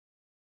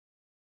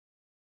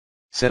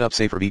Set up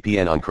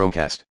SaferVPN on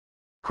Chromecast.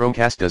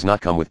 Chromecast does not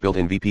come with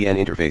built-in VPN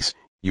interface.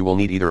 You will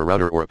need either a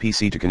router or a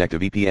PC to connect a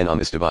VPN on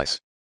this device.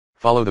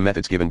 Follow the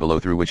methods given below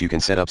through which you can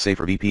set up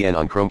SaferVPN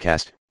on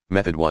Chromecast.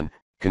 Method 1.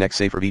 Connect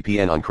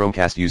SaferVPN on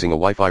Chromecast using a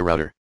Wi-Fi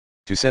router.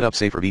 To set up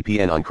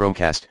SaferVPN on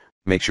Chromecast,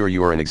 make sure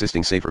you are an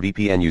existing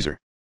SaferVPN user.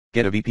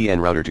 Get a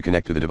VPN router to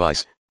connect to the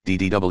device.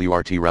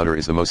 DDWRT router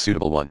is the most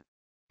suitable one.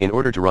 In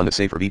order to run the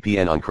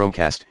SaferVPN on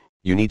Chromecast,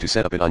 you need to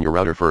set up it on your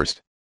router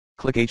first.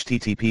 Click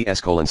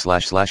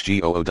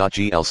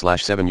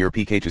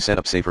https://goo.gl/7yourpk to set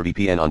up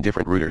SaferVPN on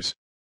different routers.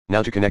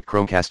 Now to connect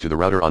Chromecast to the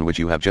router on which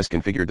you have just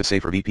configured the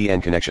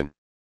SaferVPN connection.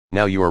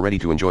 Now you are ready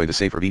to enjoy the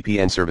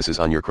SaferVPN services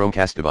on your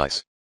Chromecast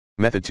device.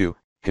 Method 2.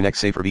 Connect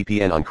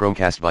SaferVPN on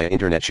Chromecast via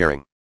internet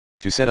sharing.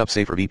 To set up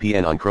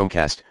SaferVPN on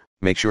Chromecast,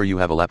 make sure you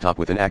have a laptop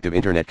with an active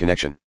internet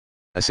connection,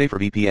 a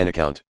SaferVPN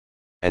account,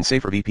 and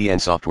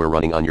SaferVPN software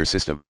running on your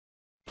system.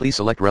 Please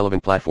select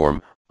relevant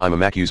platform. I'm a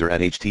Mac user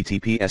at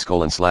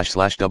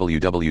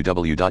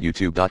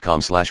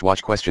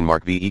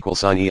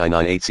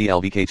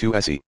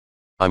https://www.youtube.com/watch?v=e_ei98clvk2se.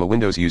 I'm a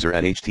Windows user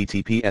at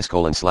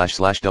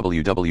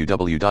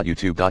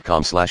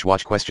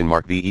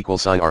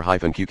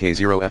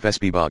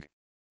https://www.youtube.com/watch?v=r-q-k0fsbbug.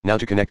 Now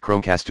to connect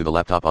Chromecast to the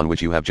laptop on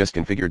which you have just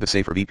configured the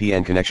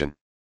SaferVPN connection.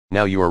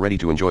 Now you are ready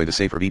to enjoy the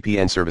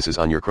SaferVPN services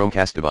on your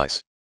Chromecast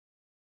device.